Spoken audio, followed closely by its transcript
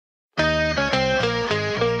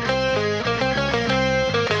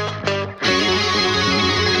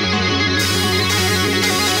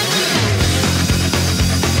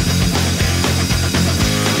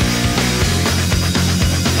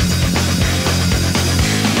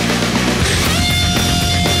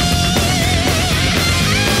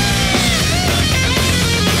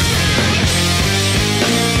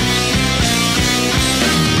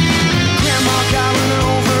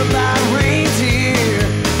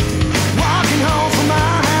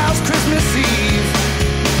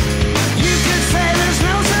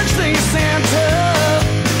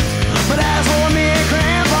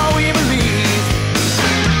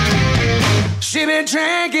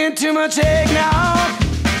York,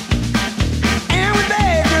 and we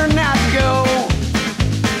begged her not to go.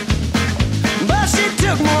 But she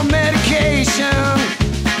took more medication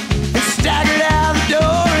and staggered out the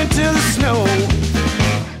door into the snow.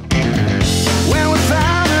 When we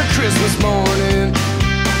found her Christmas morning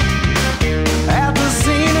at the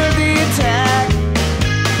scene of the attack,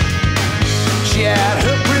 she had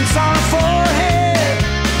hoofprints on her forehead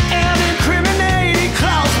and incriminating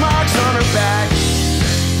claws marks on her back.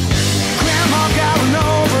 Grandma got run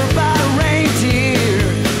over by a reindeer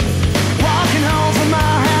walking home from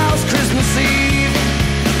my house Christmas Eve.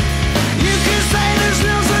 You could say there's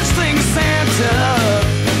no such thing as Santa,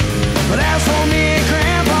 but as for me and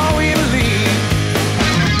Grandpa, we believe.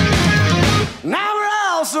 Now we're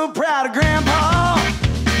all so proud of Grandpa.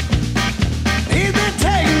 He's been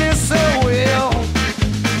taking this so well.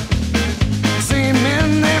 Seeing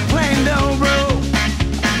men there playing dobro,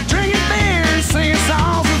 drinking beer and singing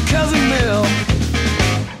songs with Cousin Mill.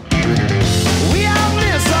 We all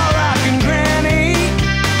miss our rockin' granny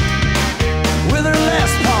with her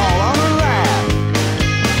Les Paul on her lap.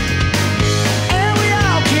 And we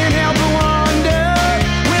all can't help but wonder,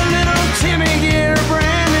 will little Timmy get a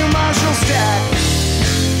brand new Marshall stack?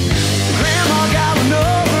 Grandma got run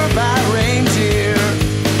over by a reindeer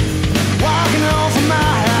walking home from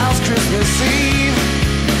my house Christmas Eve.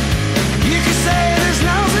 You could say there's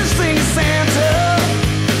no such thing as Santa,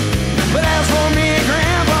 but as for me and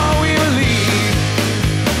Grandpa, we believe.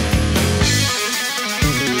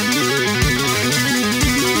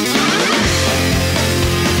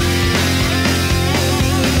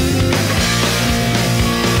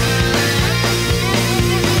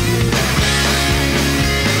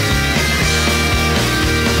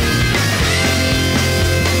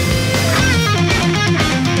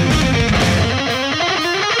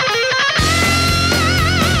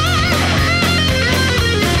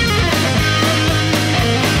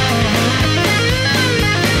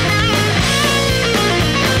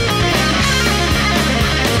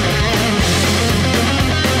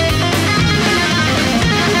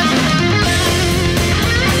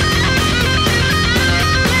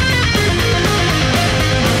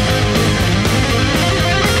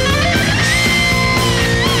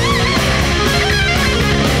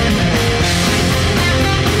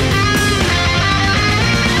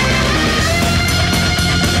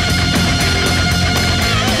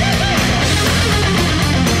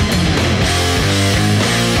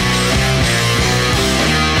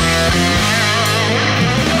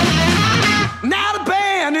 Now the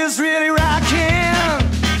band is really rocking,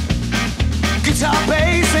 guitar,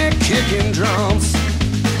 bass, and kicking drums.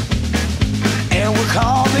 And we're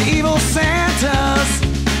called the Evil Santas,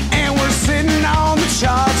 and we're sitting on the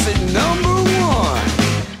charts at #1.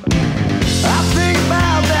 I think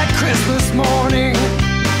about that Christmas morning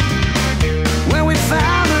when we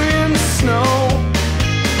found her in the snow.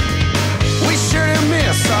 We sure do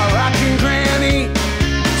miss our rockin' granny,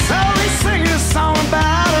 so we sing a song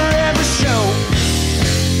about her every show.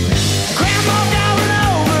 Grandma got run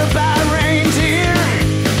over by a reindeer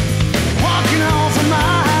walking home from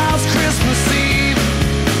my house Christmas Eve.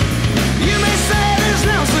 You may say there's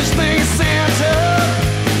no such thing as Santa,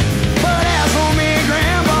 but as for me and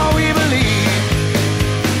Grandpa, we believe.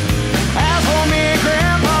 As for me and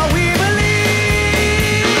Grandpa, we believe.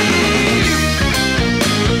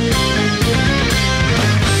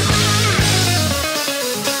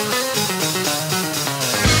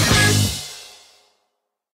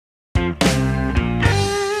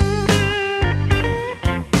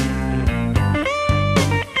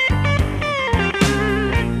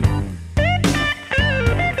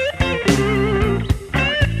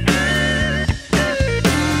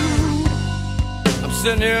 I'm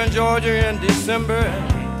sitting here in Georgia in December,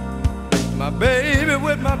 my baby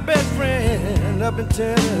with my best friend up in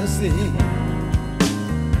Tennessee.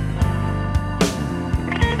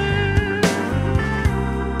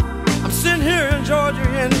 I'm sitting here in Georgia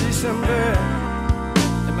in December,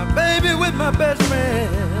 and my baby with my best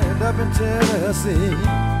friend up in Tennessee.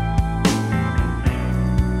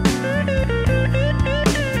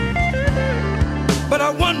 But I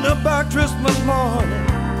wonder about Christmas morning,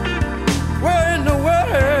 where in the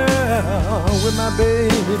world would my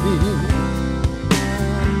baby be?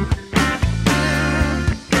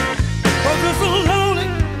 Oh, it's a lonely,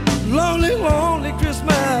 lonely, lonely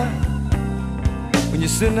Christmas when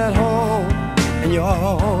you're sitting at home and you're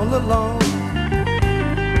all alone.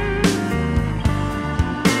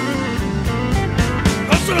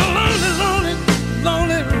 It's a lonely, lonely,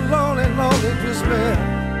 lonely, lonely, lonely Christmas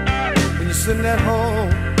when you're sitting at home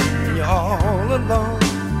and you're all alone.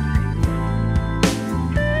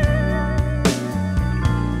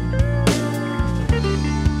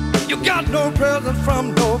 You got no present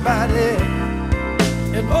from nobody,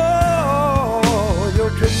 and oh, your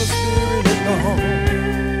Christmas spirit is gone.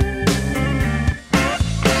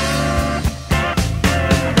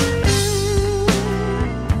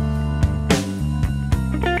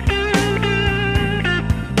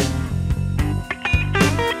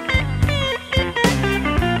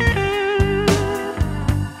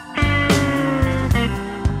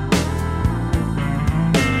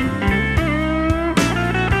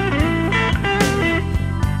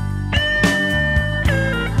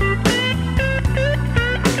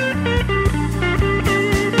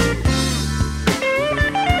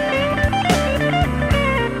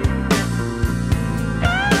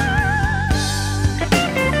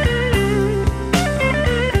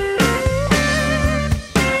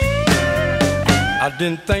 I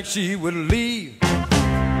didn't think she would leave.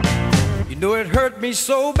 You know it hurt me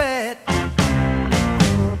so bad.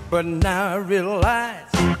 But now I realize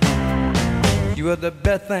you were the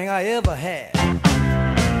best thing I ever had.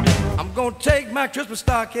 I'm gonna take my Christmas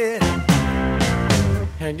stocking,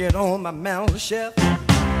 hang it on my mantel shelf,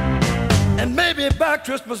 and maybe by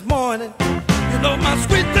Christmas morning, you know my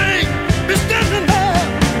sweet thing be standing there.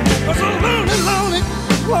 It's a lonely, lonely,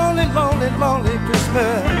 lonely, lonely, lonely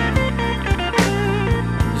Christmas.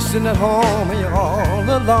 Sitting at home and you're all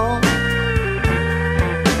alone.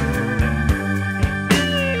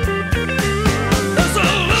 It's a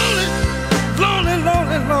lonely, lonely,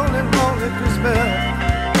 lonely, lonely, lonely Christmas.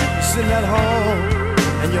 You're sitting at home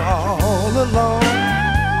and you're all alone.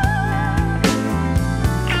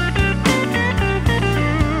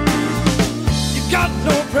 You got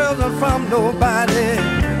no present from nobody,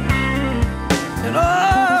 and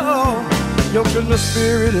oh, your Christmas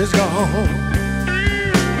spirit is gone.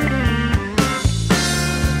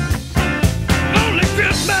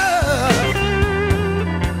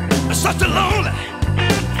 Such a lonely,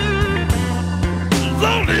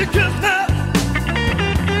 lonely Christmas.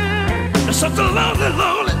 It's such a lonely,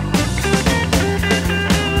 lonely,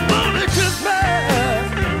 lonely Christmas.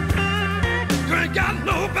 You ain't got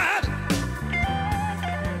nobody.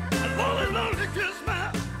 A lonely, lonely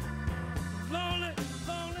Christmas. Lonely,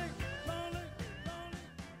 lonely, lonely, lonely,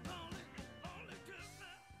 lonely, lonely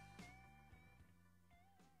Christmas.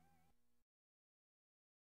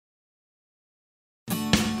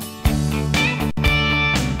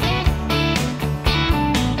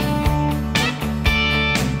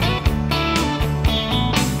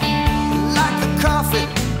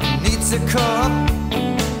 A cup,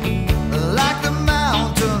 like the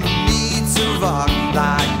mountain needs a rock,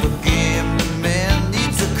 like the gambling man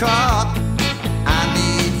needs a card. I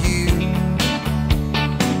need you,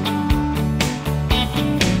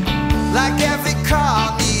 like every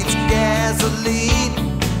car needs gasoline,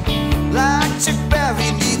 like Chuck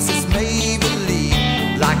Berry needs his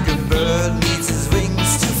Maybelline, like a bird needs his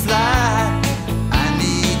wings to fly. I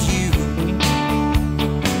need you,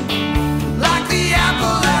 like the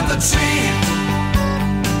apple and the tree.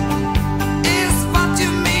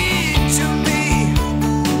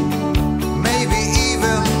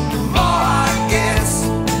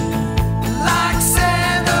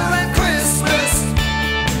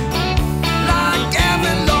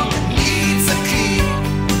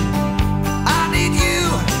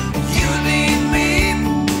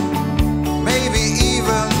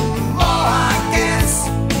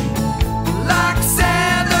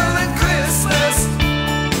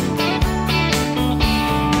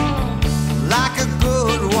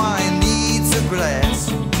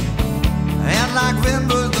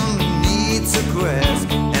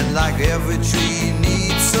 Every tree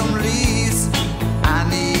needs some leaves. I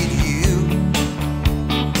need you,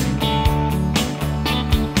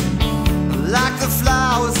 like the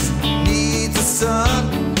flowers need the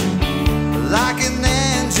sun, like an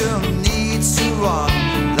angel needs to run,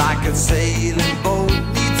 like a sailing boat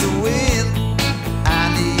needs a wind. I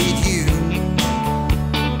need you,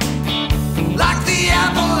 like the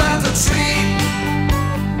apple and the tree.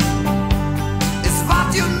 It's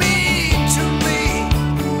what you mean to me.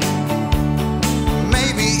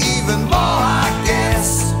 Even more, I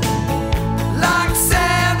guess, like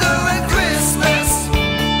Santa and Christmas,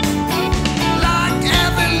 like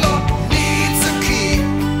every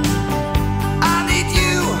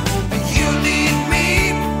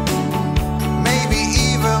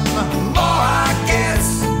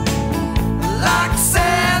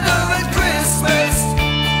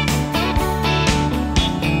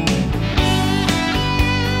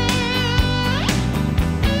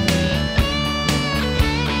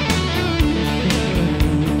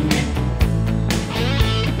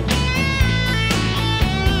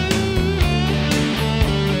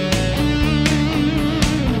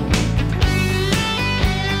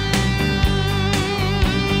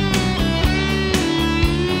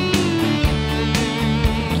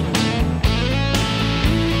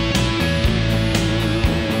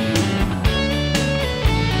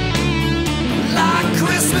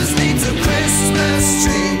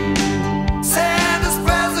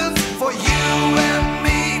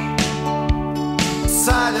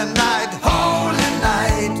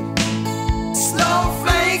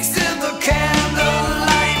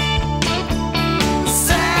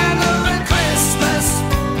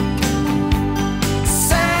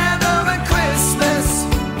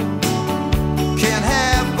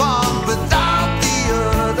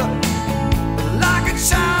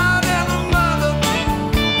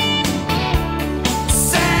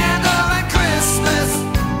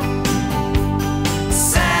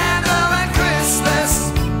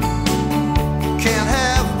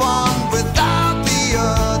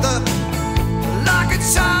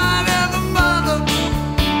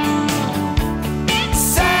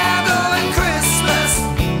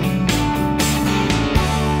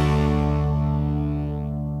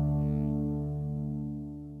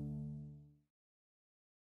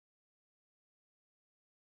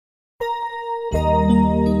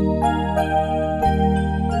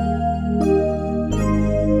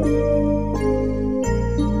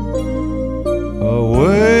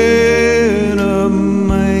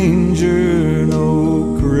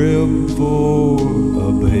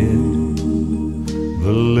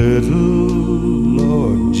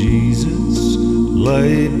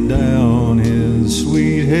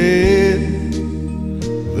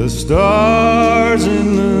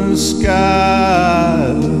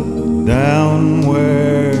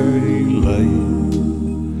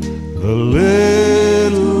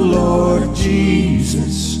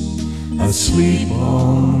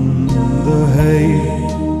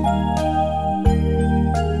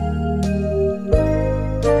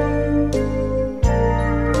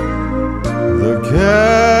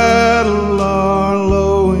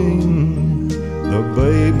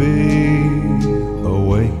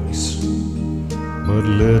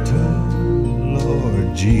little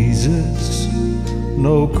Lord Jesus,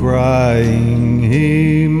 no crying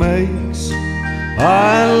he makes.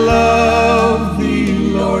 I love thee,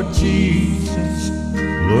 Lord Jesus,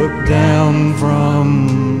 look down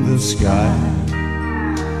from the sky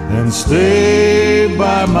and stay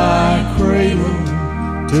by my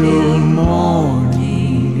cradle till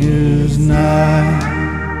morning is nigh.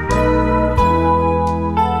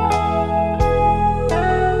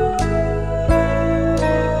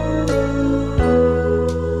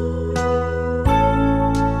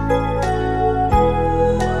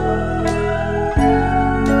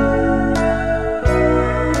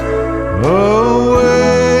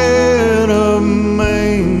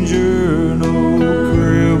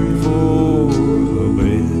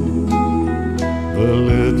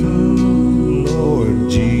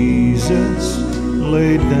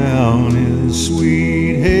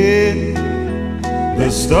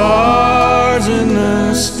 Stars in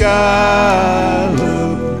the sky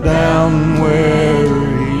look down where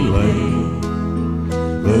he lay.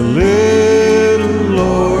 The little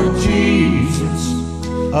Lord Jesus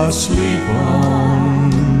asleep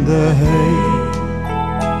on the hay.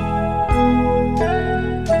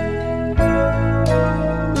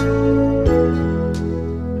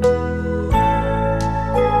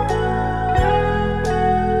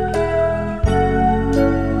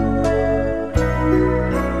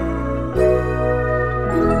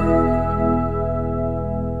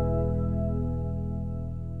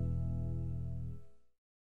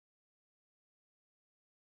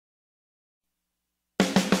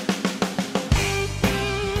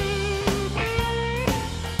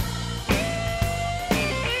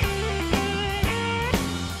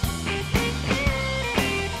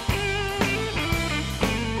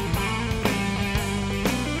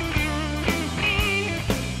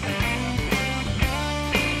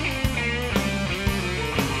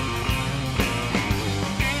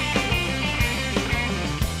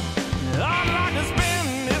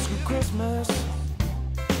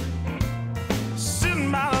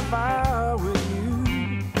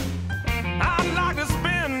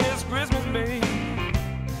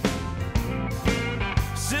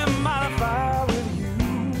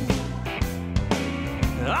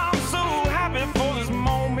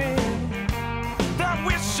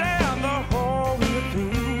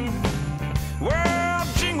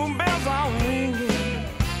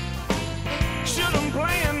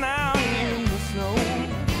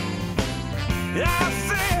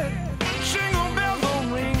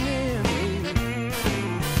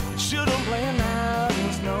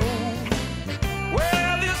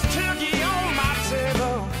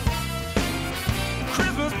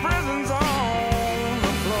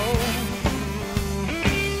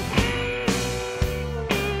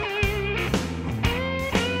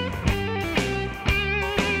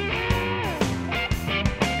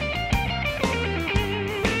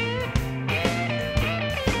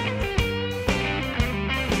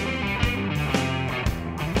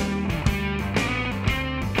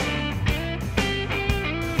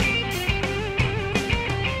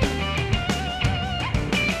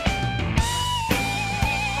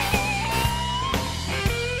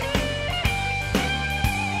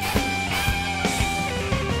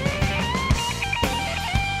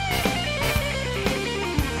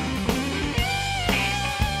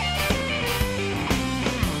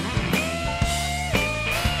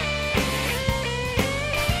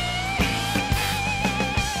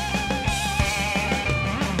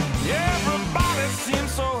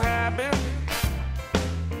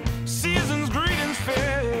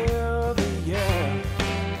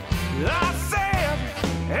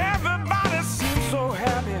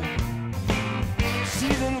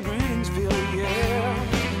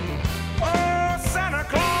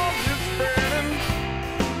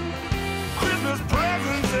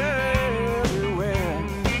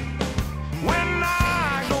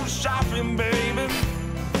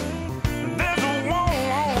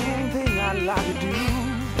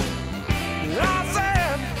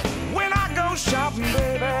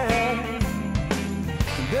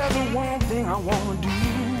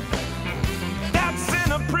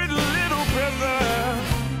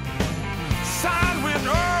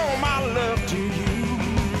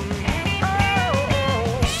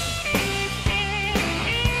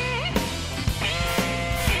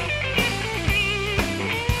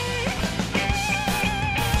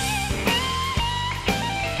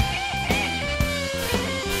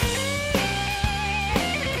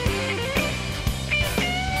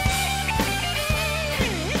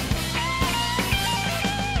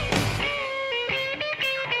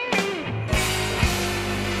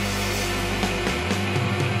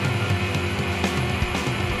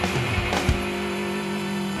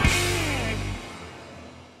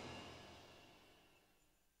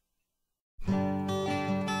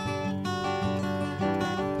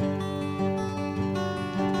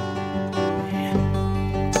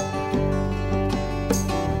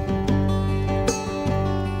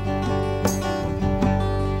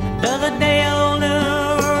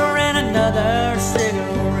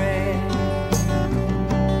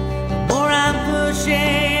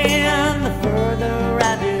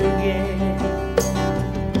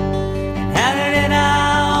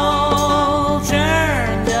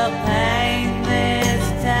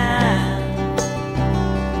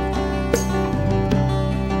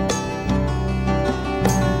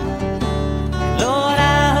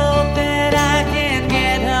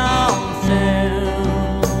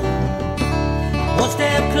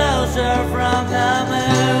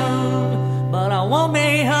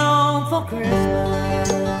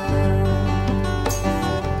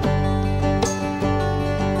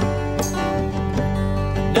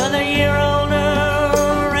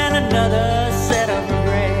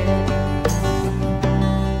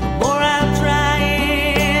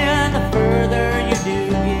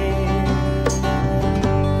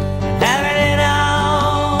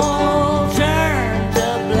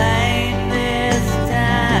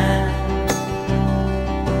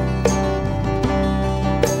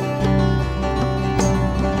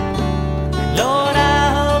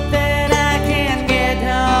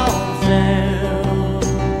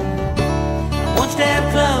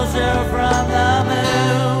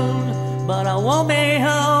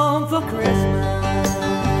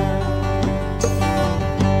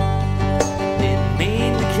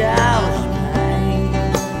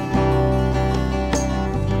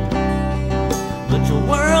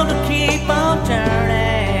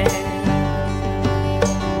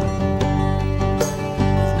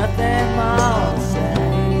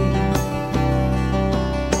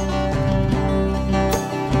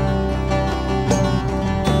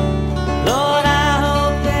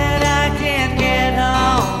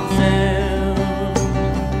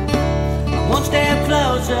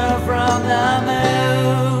 from the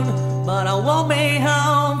moon, but I won't be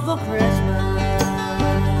home for Christmas.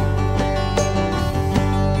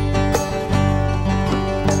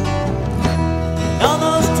 All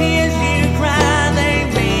those tears you cry, they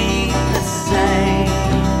mean the same.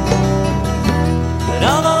 But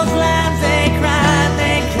all those lambs they cried,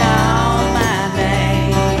 they call my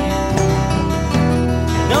name.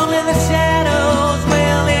 And only the shadows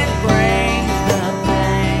will it bring the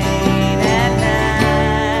pain at night.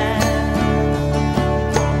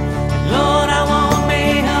 Lord, I won't be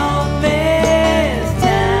home this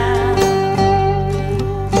time.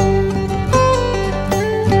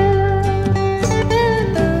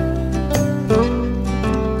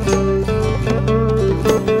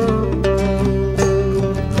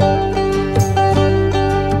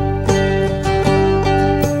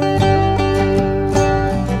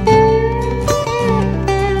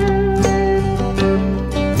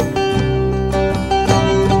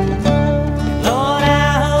 Lord,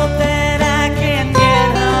 I hope that I can get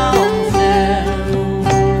home soon.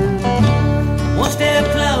 One step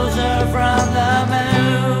closer from the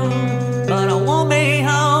moon, but I won't be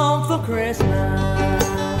home for Christmas.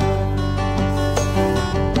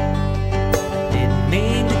 Didn't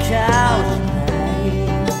mean to cause you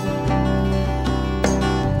pain,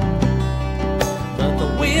 but the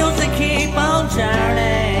wheels that keep on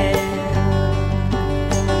turning,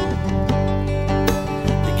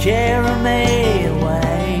 they carry me away.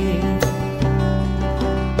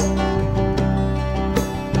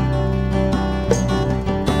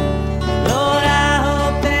 Lord, I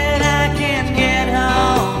hope that I can get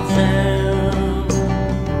home soon.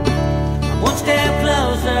 One step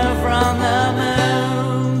closer from the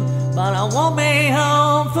moon, but I won't be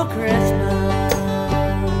home for Christmas.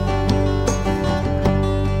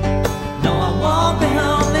 No, I won't be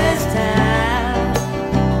home this time.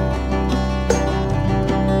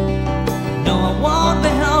 No, I won't be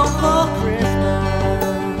home for Christmas.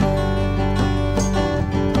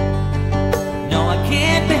 No, I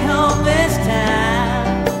can't be home this time.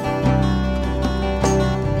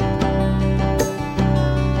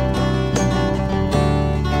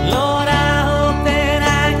 Lord, I hope that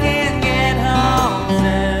I can get home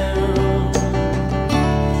soon.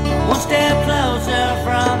 One step closer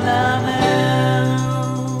from the moon.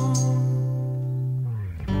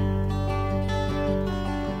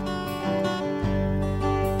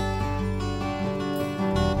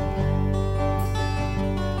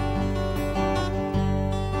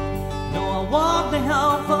 No, I won't be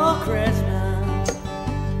home for Christmas.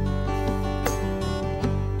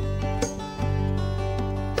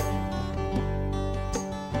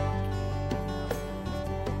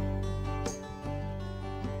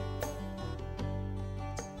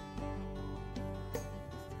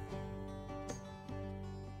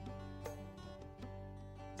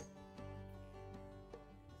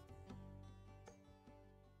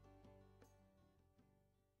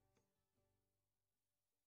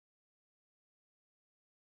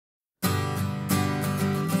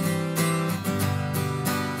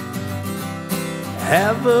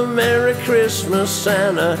 Have a Merry Christmas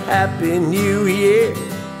and a Happy New Year.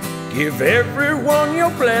 Give everyone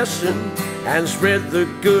your blessing and spread the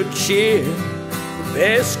good cheer. The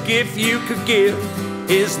best gift you could give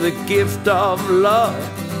is the gift of love.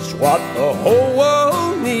 It's what the whole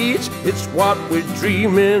world needs, it's what we're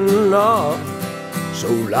dreaming of. So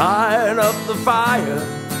light up the fire,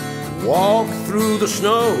 walk through the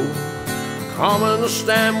snow. Come and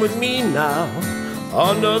stand with me now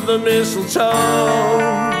under the mistletoe.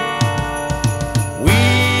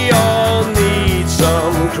 We all need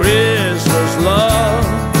some Christmas love.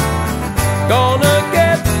 Gonna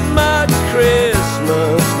get my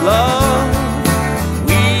Christmas love.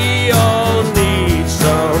 We all need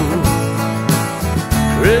some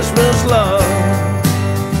Christmas love.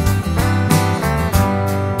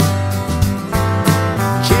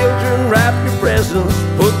 Children, wrap your presents,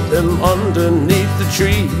 put them underneath the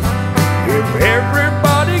tree. If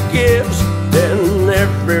everybody gives, then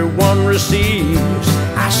everyone receives.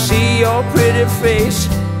 I see your pretty face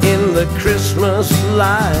in the Christmas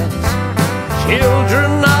lights.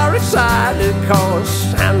 Children are excited 'cause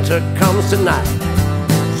Santa comes tonight.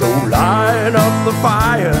 So light up the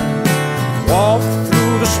fire, walk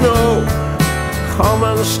through the snow. Come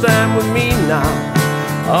and stand with me now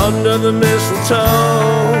under the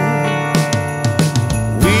mistletoe.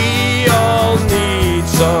 We all need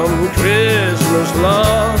some Christmas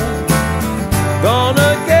love.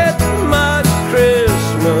 Gonna get my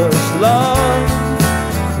Christmas love.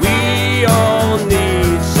 We all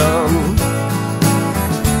need some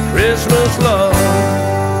Christmas love.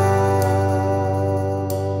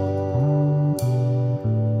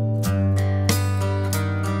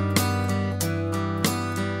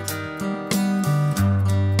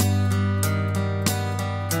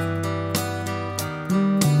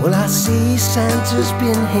 Well, I see Santa's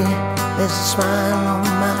been here, there's a smile on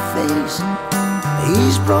my face.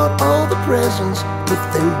 He's brought all the presents, put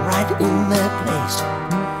them right in their place.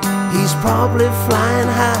 He's probably flying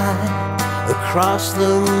high across the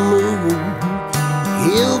moon.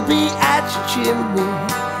 He'll be at your chimney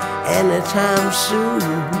anytime soon.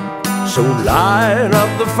 So light up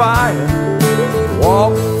the fire,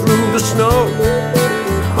 walk through the snow,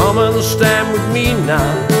 come and stand with me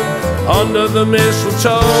now under the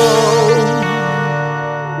mistletoe.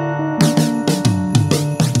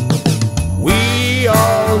 We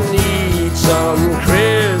all need some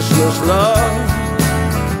Christmas love.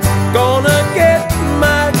 Gonna get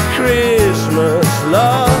my Christmas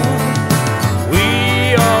love.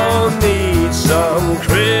 We all need some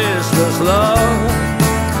Christmas love.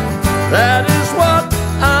 That is what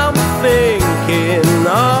I'm thinking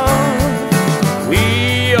of.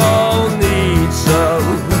 We all need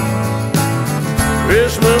some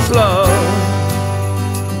Christmas love.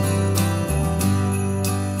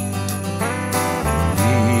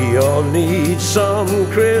 We all need some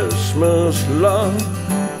Christmas love.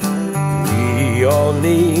 We all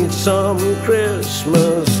need some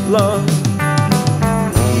Christmas love.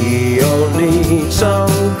 We all need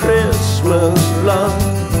some Christmas love.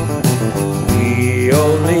 We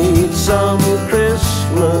all need some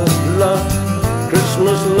Christmas love.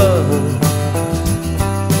 Christmas love.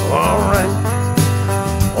 Alright.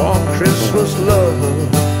 Oh, Christmas love.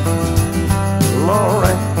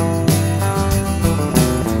 Alright.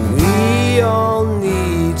 We all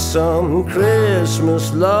need some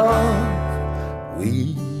Christmas love.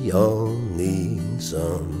 We all need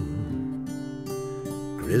some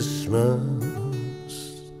Christmas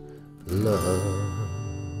love.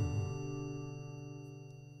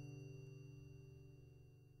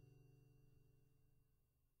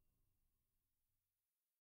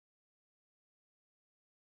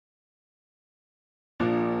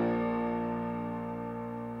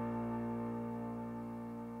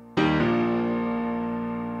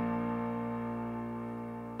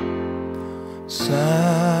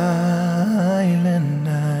 Silent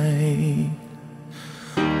night,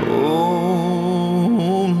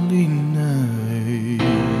 holy night,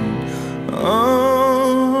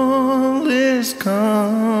 all is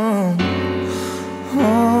calm,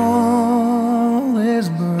 all is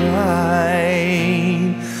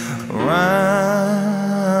bright,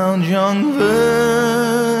 round young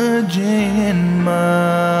virgin,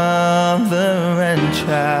 mother and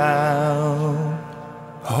child.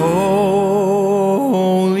 Holy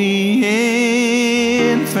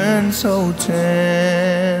infant, so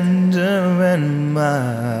tender and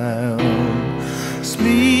mild,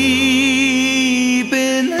 sleep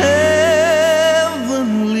in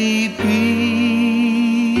heavenly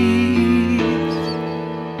peace,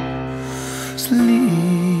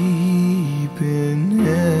 sleep in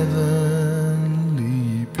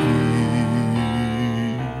heavenly peace.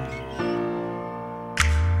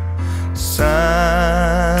 Silent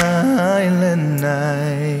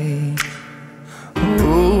night,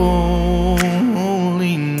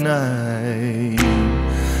 holy night,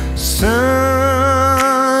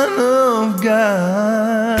 Son of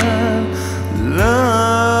God,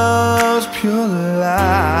 love's pure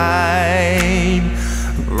light,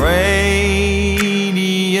 radiant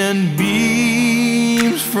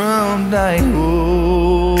beams from thy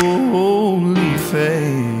holy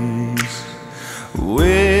face.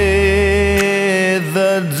 With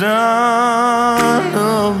the dawn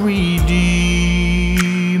of redeeming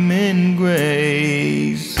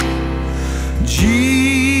grace,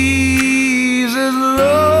 Jesus,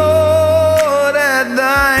 Lord, at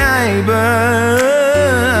thy birth,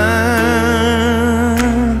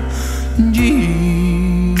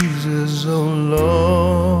 Jesus, oh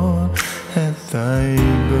Lord, at thy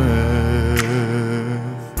birth,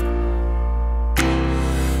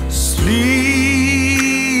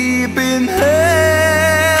 sleep in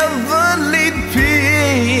heavenly peace,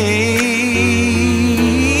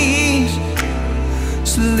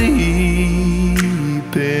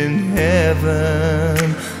 sleep in heavenly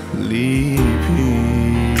peace.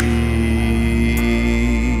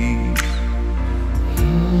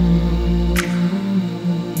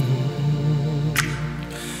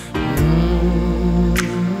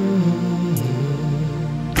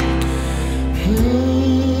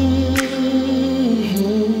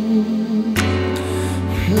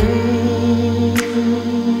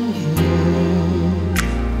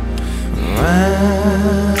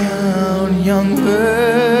 Round young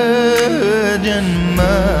virgin,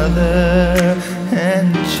 mother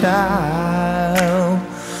and child,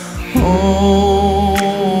 holy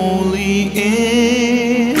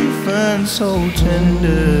infant, so so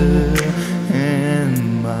tender.